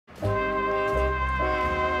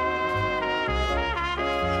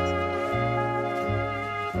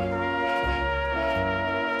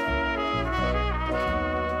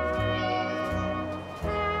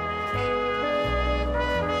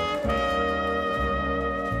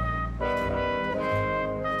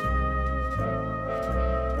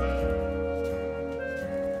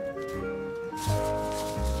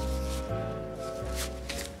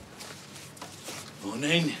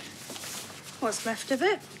what's left of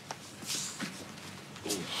it.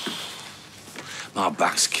 My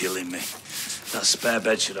back's killing me. That spare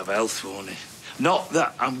bed should have health, won't it? Not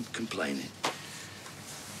that I'm complaining.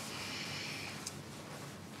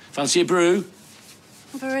 Fancy a brew?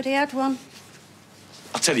 I've already had one.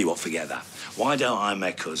 I'll tell you what, forget that. Why don't I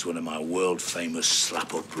make us one of my world-famous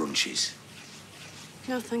slap-up brunches?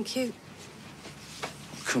 No, thank you.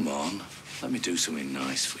 Come on, let me do something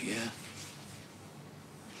nice for you.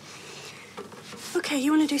 OK,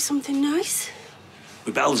 you want to do something nice?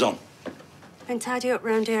 With bells on. Then tidy up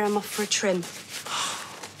round here, I'm off for a trim.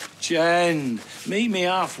 Jen, meet me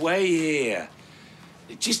halfway here.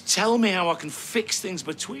 Just tell me how I can fix things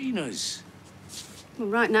between us. Well,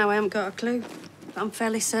 right now, I haven't got a clue. But I'm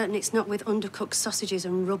fairly certain it's not with undercooked sausages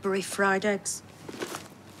and rubbery fried eggs.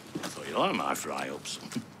 I thought you liked my fry-ups.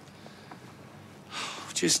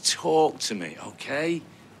 Just talk to me, OK?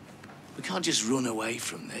 We can't just run away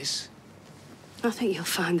from this. I think you'll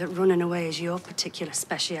find that running away is your particular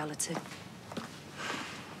speciality.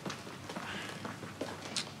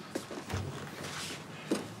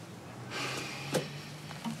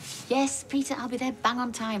 Yes, Peter, I'll be there bang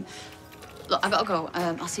on time. Look, I've got to go.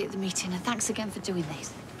 I'll see you at the meeting, and thanks again for doing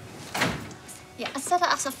this. Yeah, I said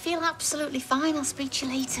I feel absolutely fine. I'll speak to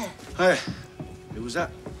you later. Hey, who was that?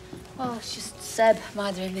 Oh, it's just Seb,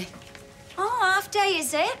 mothering me. Oh, half day,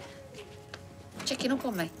 is it? Checking up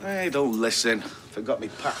on me. Hey, don't listen. Forgot me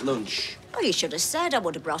packed lunch. Oh, you should have said. I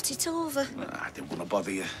would have brought it over. I didn't want to bother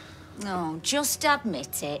you. No, just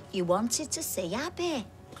admit it. You wanted to see Abby.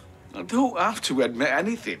 I don't have to admit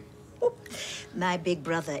anything. My big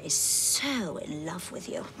brother is so in love with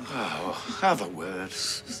you. Oh, have a word.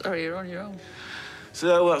 Sorry, you're on your own.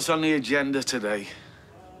 So, what's on the agenda today?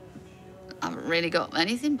 I haven't really got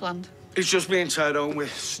anything planned. It's just being tied home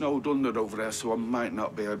with snowed under over there, so I might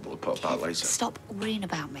not be able to pop out later. Stop worrying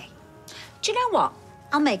about me. Do you know what?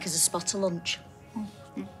 I'll make us a spot of lunch.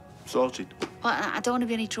 Sorted. Well, I don't want to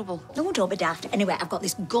be any trouble. No, don't be daft. Anyway, I've got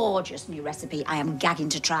this gorgeous new recipe I am gagging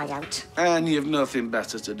to try out. And you've nothing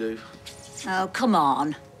better to do. Oh, come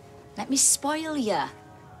on. Let me spoil you.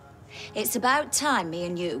 It's about time me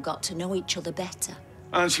and you got to know each other better.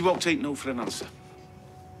 And she won't take no for an answer.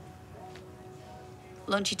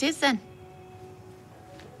 Lunch it is, then.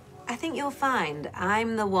 I think you'll find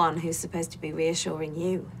I'm the one who's supposed to be reassuring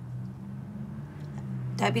you.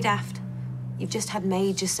 Don't be daft. You've just had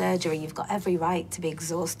major surgery. You've got every right to be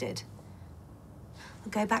exhausted.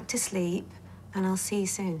 I'll go back to sleep, and I'll see you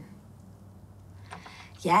soon.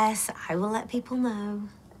 Yes, I will let people know.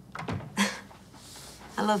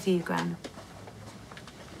 I love you, Gran. Bye.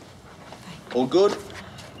 All good?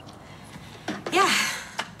 Yeah.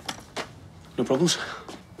 No problems?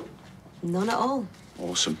 None at all.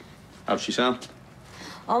 Awesome. How'd she sound?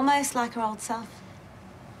 Almost like her old self.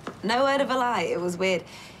 No word of a lie, it was weird.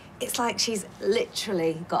 It's like she's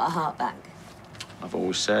literally got her heart back. I've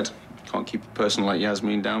always said, can't keep a person like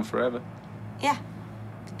Yasmin down forever. Yeah.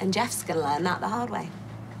 And Jeff's gonna learn that the hard way.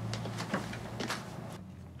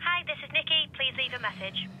 Hi, this is Nikki. Please leave a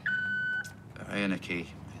message. Hey,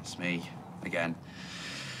 Nikki. It's me, again.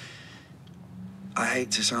 I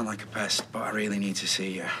hate to sound like a pest, but I really need to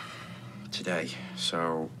see you today.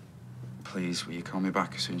 So, please, will you call me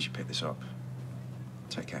back as soon as you pick this up?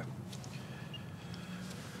 Take care.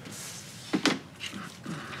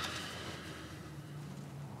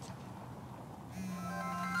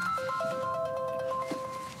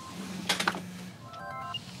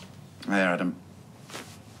 Hey, Adam.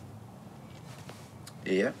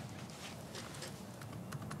 Yeah?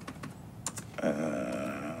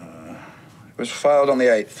 It was filed on the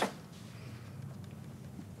 8th.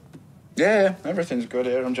 Yeah, everything's good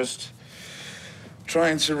here. I'm just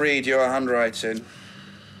trying to read your handwriting.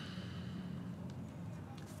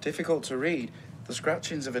 Difficult to read. The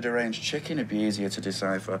scratchings of a deranged chicken would be easier to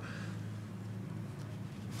decipher.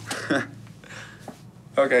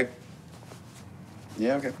 Okay.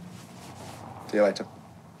 Yeah, okay. See you later.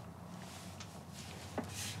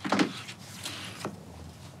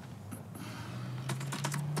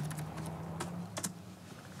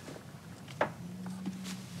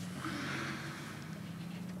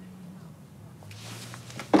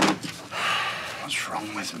 What's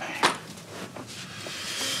wrong with me?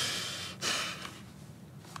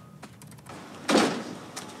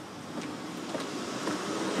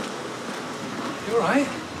 You all right?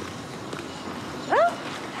 Oh,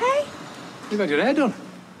 hey. You've had your hair done.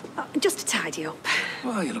 Oh, just to tidy up.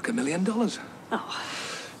 Well, you look $1 million. Oh.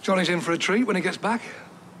 Johnny's in for a treat when he gets back.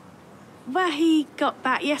 Well, he got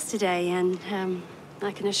back yesterday, and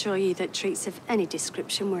I can assure you that treats of any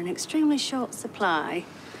description were in extremely short supply.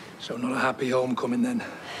 So not a happy homecoming, then?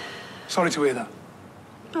 Sorry to hear that.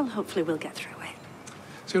 Well, hopefully we'll get through it.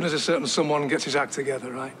 As soon as a certain someone gets his act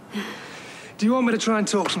together, right? Do you want me to try and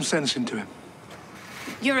talk some sense into him?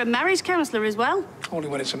 You're a marriage counsellor as well? Only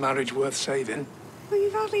when it's a marriage worth saving. Well,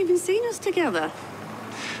 you've hardly even seen us together.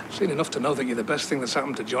 I've seen enough to know that you're the best thing that's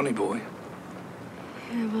happened to Johnny Boy.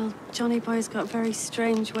 Yeah, well, Johnny Boy's got a very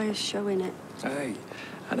strange way of showing it. Hey,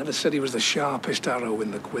 I never said he was the sharpest arrow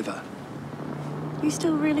in the quiver. You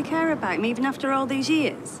still really care about him, even after all these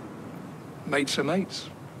years? Mates are mates.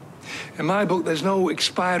 In my book, there's no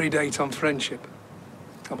expiry date on friendship.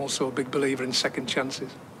 I'm also a big believer in second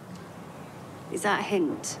chances. Is that a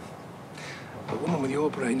hint? A woman with your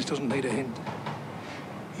brains doesn't need a hint.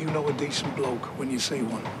 You know a decent bloke when you see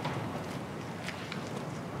one.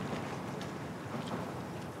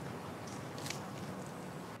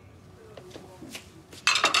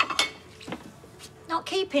 Not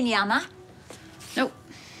keeping you, Emma? Nope.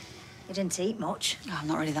 You didn't eat much. Oh, I'm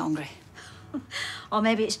not really that hungry. Or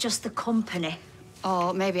maybe it's just the company.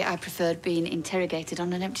 Or maybe I preferred being interrogated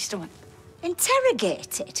on an empty stomach.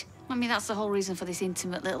 Interrogated? I mean, that's the whole reason for this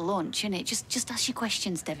intimate little lunch, isn't it? Just ask your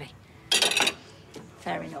questions, Debbie.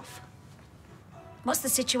 Fair enough. What's the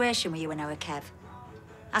situation with you and our Kev?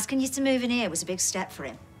 Asking you to move in here was a big step for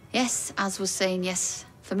him. Yes, Az was saying yes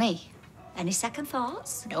for me. Any second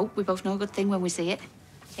thoughts? Nope, we both know a good thing when we see it.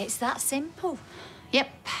 It's that simple. Yep.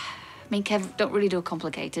 Me and Kev don't really do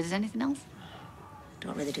complicated. Is anything else?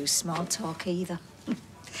 Don't really do small talk either.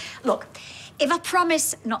 Look, if I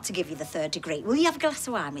promise not to give you the 3rd degree, will you have a glass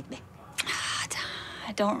of wine with me?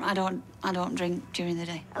 I don't drink during the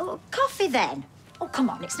day. Oh, coffee then. Oh, come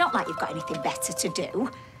on, it's not like you've got anything better to do.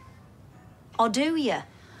 Or do you?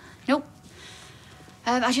 Nope.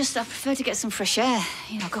 I prefer to get some fresh air.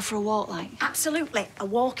 You know, go for a walk, like. Absolutely. A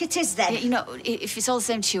walk it is, then. You know, if it's all the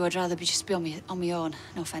same to you, I'd rather just be on my own.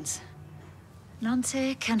 No offence. None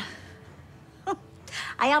taken.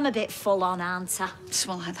 I am a bit full on, aren't I? Just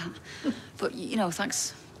one like that. But, you know,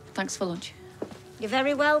 thanks for lunch. You're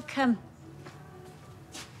very welcome.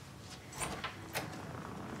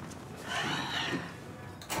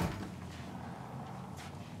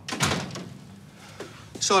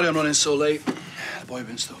 Sorry I'm running so late. The boy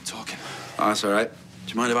wouldn't stop talking. Oh, that's all right.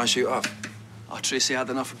 Do you mind if I shoot off? Oh, Tracy had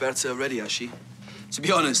enough of Berta already, has she? To be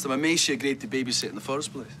honest, I'm amazed she agreed to babysit in the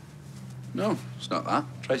first place. No, it's not that.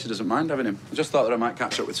 Tracy doesn't mind having him. I just thought that I might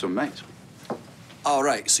catch up with some mates. All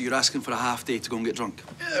right, so you're asking for a half day to go and get drunk?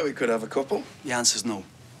 Yeah, we could have a couple. The answer's no.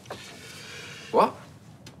 What?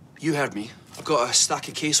 You heard me. I've got a stack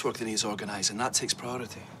of casework that needs organising. That takes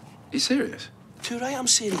priority. Are you serious? Too right, I'm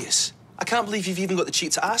serious. I can't believe you've even got the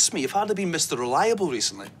cheek to ask me. You've hardly been Mr. Reliable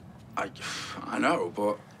recently. I know,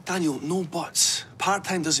 but... Daniel, no buts.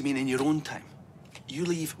 Part-time doesn't mean in your own time. You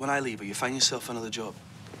leave when I leave, or you find yourself another job.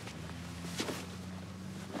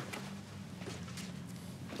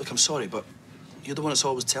 Look, I'm sorry, but you're the one that's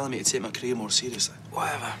always telling me to take my career more seriously.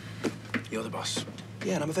 Whatever. You're the boss.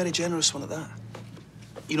 Yeah, and I'm a very generous one at that.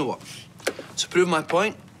 You know what? To prove my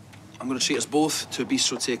point, I'm going to treat us both to a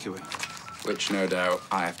bistro takeaway. Which, no doubt,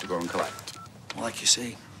 I have to go and collect. Well, like you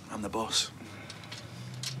say, I'm the boss.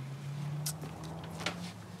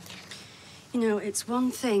 You know, it's one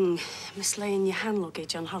thing mislaying your hand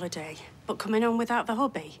luggage on holiday, but coming home without the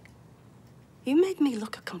hubby. You made me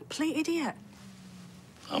look a complete idiot.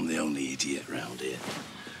 I'm the only idiot round here.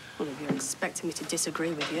 Well, if you're expecting me to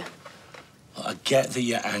disagree with you. Well, I get that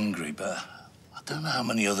you're angry, but I don't know how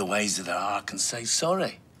many other ways that there are I can say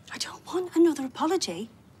sorry. I don't want another apology.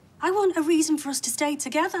 I want a reason for us to stay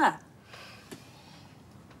together.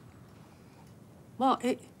 What?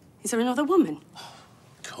 Is there another woman?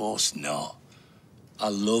 Of course not. I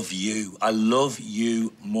love you. I love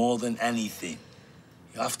you more than anything.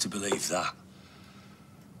 You have to believe that.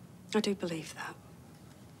 I do believe that.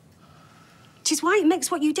 Which is why it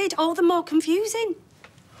makes what you did all the more confusing.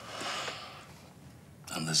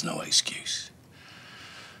 And there's no excuse.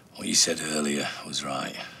 What you said earlier was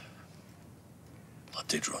right. I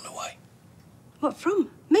did run away. What, from?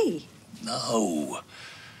 Me? No.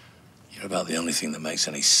 You're about the only thing that makes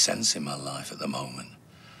any sense in my life at the moment.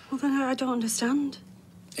 Well, then I don't understand.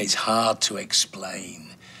 It's hard to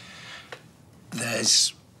explain.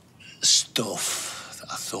 There's stuff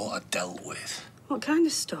that I thought I'd dealt with. What kind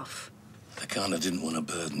of stuff? The kind I didn't want to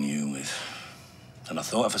burden you with. And I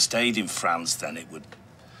thought if I stayed in France, then it would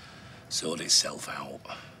sort itself out.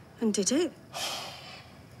 And did it?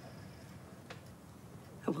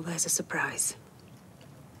 Oh, well, there's a surprise.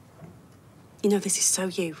 You know, this is so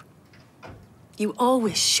you. You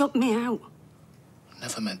always shut me out.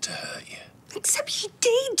 Never meant to hurt you. Except you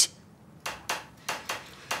did.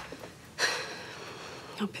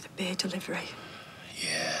 I'll be the beer delivery.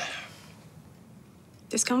 Yeah.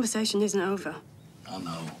 This conversation isn't over. I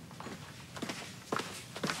know.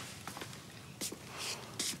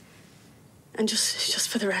 And just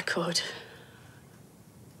for the record,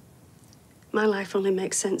 my life only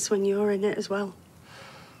makes sense when you're in it as well.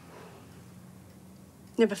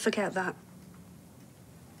 Never forget that.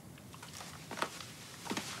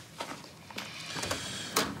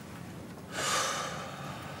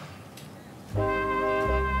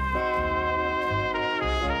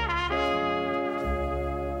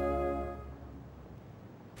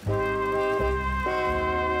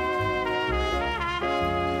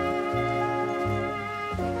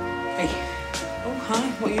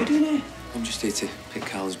 What are you doing here? I'm just here to pick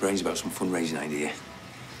Carla's brains about some fundraising idea.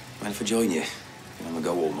 Mind if I join you? Been on the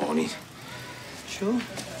go all morning. Sure.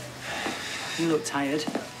 You look tired.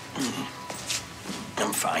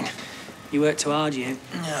 I'm fine. You work too hard, you?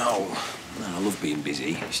 No, I love being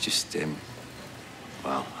busy. It's just,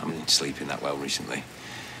 well, I haven't been sleeping that well recently.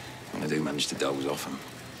 When I do manage to doze off, I'm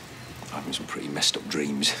having some pretty messed up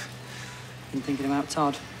dreams. Been thinking about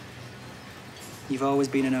Todd? You've always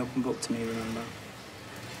been an open book to me, remember?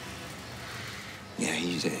 Yeah,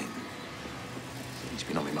 he's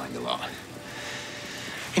been on my mind a lot.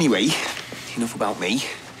 Anyway, enough about me.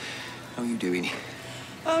 How are you doing?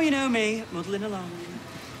 Oh, you know me, muddling along.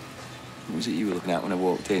 What was it you were looking at when I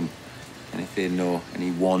walked in? Anything or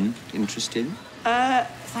anyone interesting?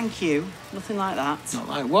 Thank you. Nothing like that. Not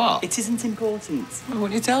like what? It isn't important. Well, why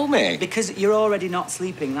don't you tell me? Because you're already not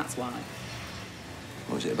sleeping, that's why.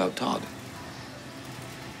 What was it about Todd?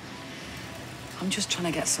 I'm just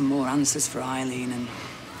trying to get some more answers for Eileen, and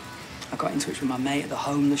I got in touch with my mate at the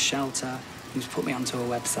homeless shelter, who's put me onto a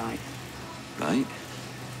website. Right.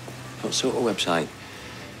 What sort of website?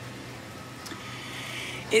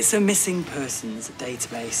 It's a missing persons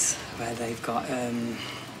database where they've got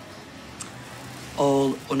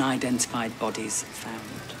all unidentified bodies found.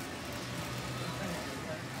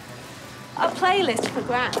 A playlist for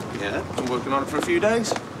Gran. Yeah, been working on it for a few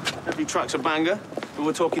days. Every track's a banger, but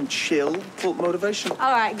we're talking chill, full motivation.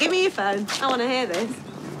 All right, give me your phone. I want to hear this.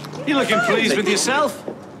 You're looking pleased with yourself.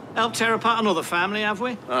 Helped tear apart another family, have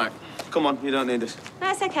we? All right, come on, you don't need this.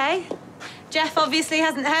 That's okay. Jeff obviously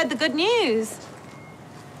hasn't heard the good news.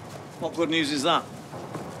 What good news is that?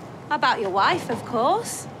 About your wife, of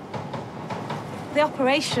course. The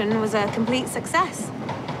operation was a complete success.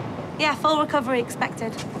 Yeah, full recovery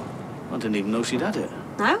expected. I didn't even know she'd had it.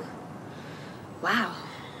 No? Wow.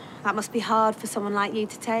 That must be hard for someone like you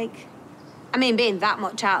to take. I mean, being that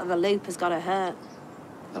much out of the loop has got to hurt.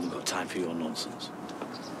 I haven't got time for your nonsense.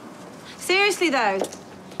 Seriously, though,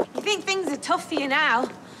 you think things are tough for you now?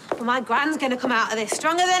 Well, my Gran's going to come out of this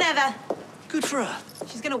stronger than ever. Good for her.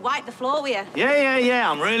 She's going to wipe the floor with you.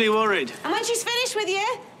 Yeah, I'm really worried. And when she's finished with you,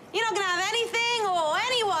 you're not going to have anything or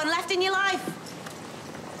anyone left in your life.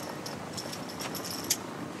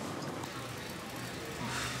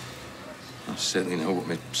 I certainly know what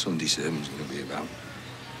my Sunday sermon's going to be about.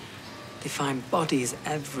 They find bodies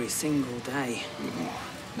every single day.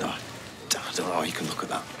 No, I don't know how you can look at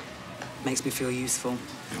that. Makes me feel useful.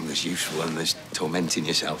 And there's useful and there's tormenting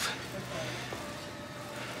yourself.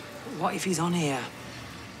 What if he's on here,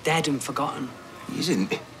 dead and forgotten? He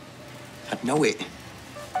isn't. I'd know it.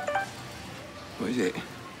 What is it?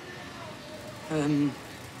 I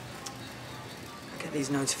get these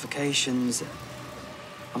notifications.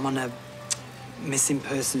 I'm on a missing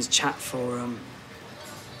persons chat forum.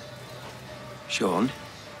 Sean?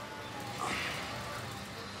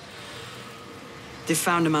 They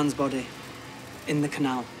found a man's body in the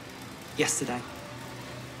canal yesterday.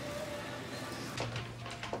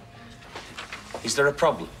 Is there a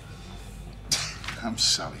problem? I'm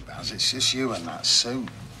sorry, Baz. It's just you and that suit.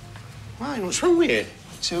 Why? What's wrong with you?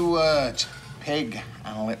 2 words. Pig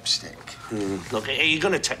and lipstick. Look, are you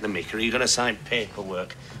going to take the mick or are you going to sign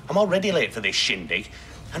paperwork? I'm already late for this shindig,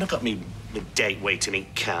 and I've got me date waiting in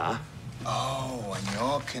car. Oh, when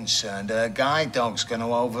you're concerned, a guide dog's going to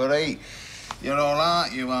overeat. You're all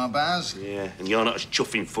right, you are, Baz. Yeah, and you're not as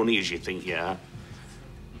chuffing funny as you think you are.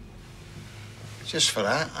 Just for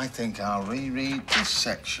that, I think I'll reread this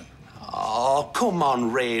section. Oh, come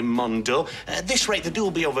on, Raymondo. At this rate, the duel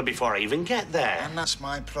will be over before I even get there. And that's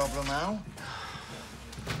my problem now.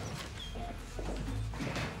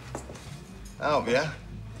 Help you?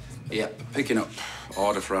 Yep, picking up.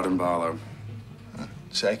 Order for Adam Barlow.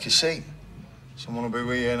 Take a seat. Someone will be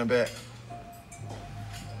with you in a bit.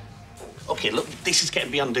 OK, look, this is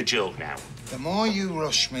getting beyond a joke now. The more you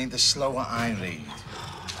rush me, the slower I read.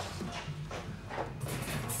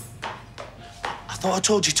 I thought I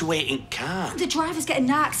told you to wait in car. The driver's getting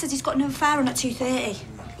narked, says he's got another fare on at 2:30.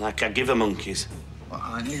 Like I give her monkeys. Well,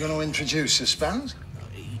 aren't you going to introduce us, Baz?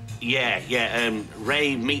 Yeah.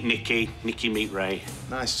 Ray, meet Nicky. Nicky, meet Ray.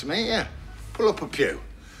 Nice to meet you. Pull up a pew.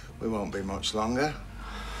 We won't be much longer.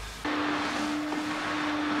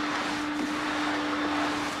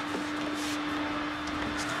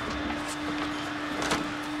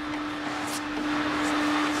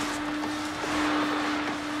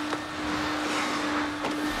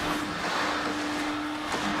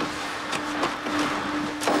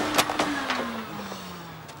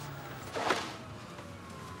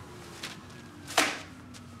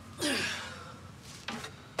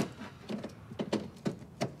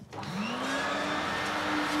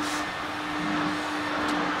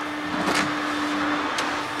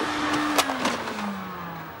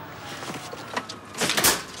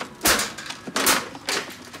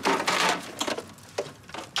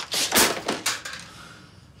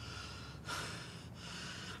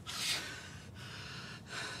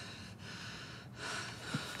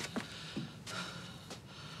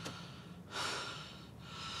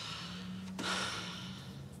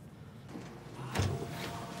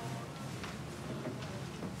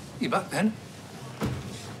 You back then?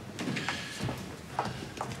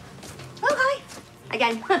 Oh, hi.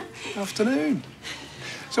 Again. Afternoon.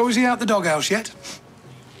 So is he out the doghouse yet?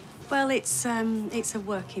 Well, it's a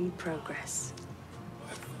work in progress.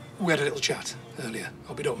 We had a little chat earlier.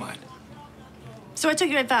 Hope you don't mind. So I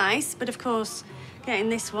took your advice, but of course, getting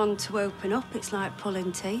this one to open up, it's like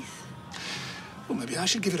pulling teeth. Well, maybe I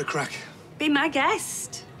should give it a crack. Be my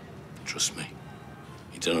guest. Trust me,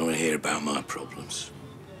 you don't want to hear about my problems.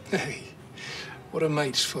 Hey, what are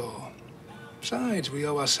mates for? Besides, we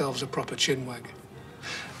owe ourselves a proper chinwag.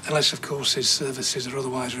 Unless, of course, his services are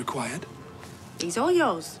otherwise required. He's all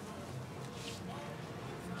yours.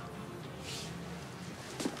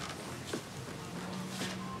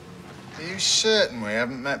 Are you certain we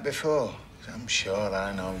haven't met before? I'm sure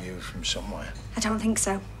I know you from somewhere. I don't think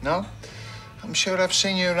so. No? I'm sure I've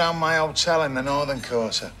seen you around my hotel in the Northern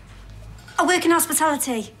Quarter. I work in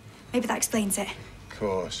hospitality. Maybe that explains it. Of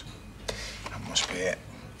course. That must be it.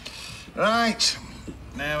 Right.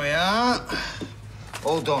 There we are.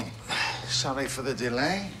 All done. Sorry for the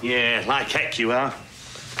delay. Yeah, like heck you are.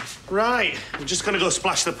 Right, we're just gonna go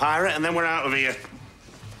splash the pirate and then we're out of here.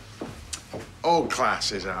 All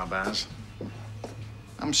class is our Baz.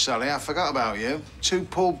 I'm sorry, I forgot about you. 2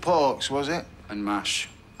 pulled porks, was it? And mash.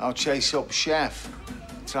 I'll chase up Chef.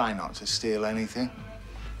 Try not to steal anything.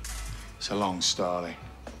 It's a long story.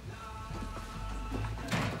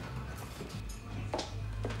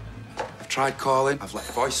 I've tried calling, I've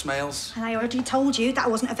left voicemails. And I already told you that I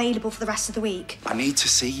wasn't available for the rest of the week. I need to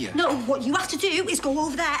see you. No, what you have to do is go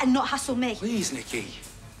over there and not hassle me. Please, Nicky.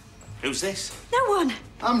 Who's this? No one.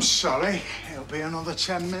 I'm sorry. It'll be another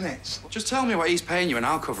 10 minutes. Just tell me what he's paying you and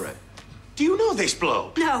I'll cover it. Do you know this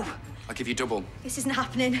bloke? No. I'll give you double. This isn't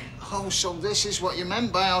happening. Oh, so this is what you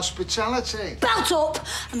meant by hospitality? Bout up!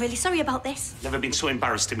 I'm really sorry about this. Never been so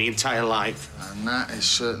embarrassed in my entire life. And that is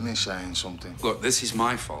certainly saying something. Look, this is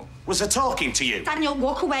my fault. Was I talking to you? Daniel,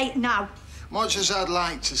 walk away now. Much as I'd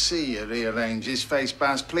like to see you rearrange his face,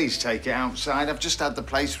 Baz, please take it outside. I've just had the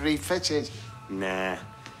place refitted. Nah,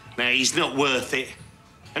 he's not worth it.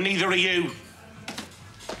 And neither are you.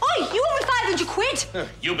 Oi, you owe me 500 quid.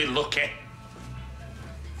 You'll be lucky.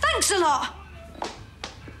 Thanks a lot.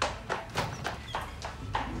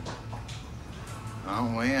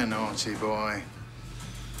 Aren't we a naughty boy?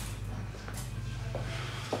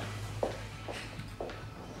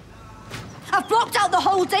 I've blocked out the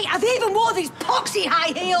whole day. I've even wore these poxy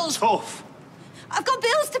high heels. Tough. I've got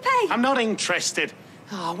bills to pay. I'm not interested.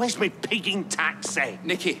 Oh, where's my pigging taxi?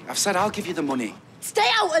 Nicky, I've said I'll give you the money. Stay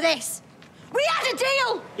out of this. We had a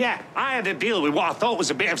deal. Yeah, I had a deal with what I thought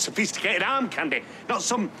was a bit of sophisticated arm candy, not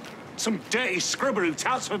some dirty scrubber who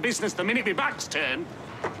touts for business the minute my back's turned.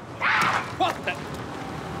 Ah, what the?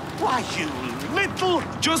 Why, you little...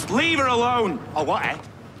 Just leave her alone. Oh, what, eh?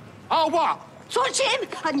 Oh, what? Touch him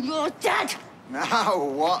and you're dead. Now,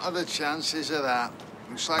 what are the chances of that?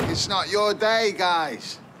 Looks like it's not your day,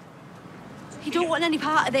 guys. You don't want any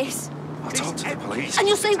part of this. I'll talk to the police. And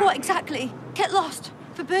you'll say what exactly? Get lost,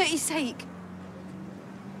 for Bertie's sake.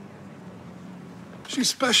 She's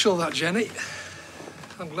special, that Jenny.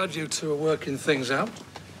 I'm glad you two are working things out.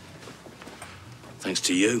 Thanks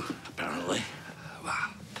to you, apparently. Well,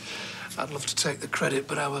 I'd love to take the credit,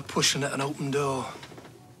 but I were pushing at an open door.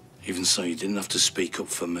 Even so, you didn't have to speak up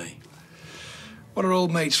for me. What are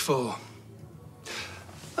old mates for?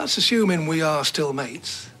 That's assuming we are still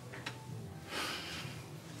mates.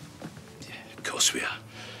 Yeah, of course we are.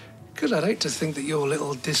 Because I'd hate to think that your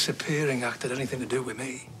little disappearing act had anything to do with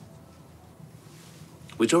me.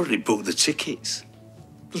 We'd already booked the tickets.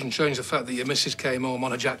 Doesn't change the fact that your missus came home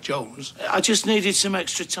on a Jack Jones. I just needed some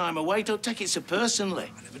extra time away. Don't take it so personally.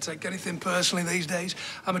 I never take anything personally these days.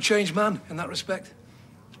 I'm a changed man in that respect.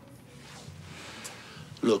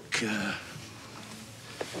 Look,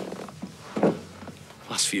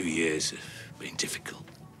 last few years have been difficult.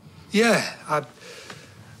 Yeah, I've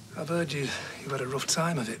heard you had a rough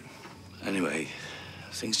time of it. Anyway,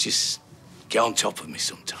 things just get on top of me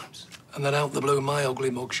sometimes. And then out the blue, my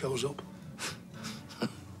ugly mug shows up.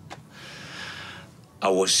 I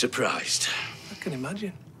was surprised. I can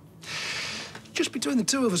imagine. Just between the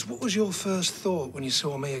two of us, what was your first thought when you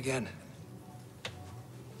saw me again?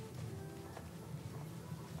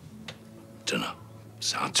 Dunno.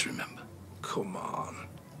 It's hard to remember. Come on.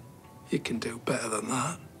 You can do better than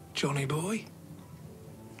that, Johnny boy.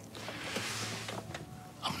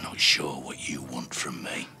 I'm not sure what you want from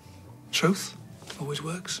me. Truth always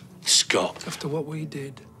works. Scott. After what we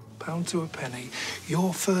did, pound to a penny,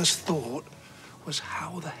 your first thought was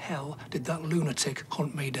how the hell did that lunatic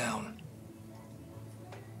hunt me down?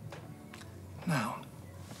 Now,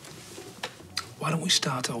 why don't we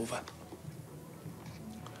start over?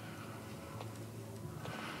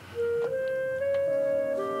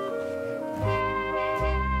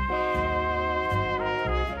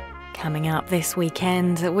 Coming up this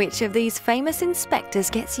weekend, which of these famous inspectors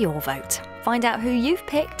gets your vote? Find out who you've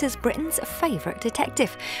picked as Britain's favourite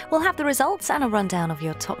detective. We'll have the results and a rundown of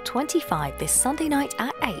your top 25 this Sunday night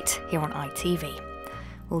at 8 here on ITV.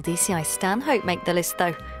 Will DCI Stanhope make the list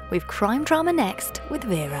though? With crime drama next with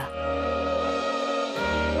Vera.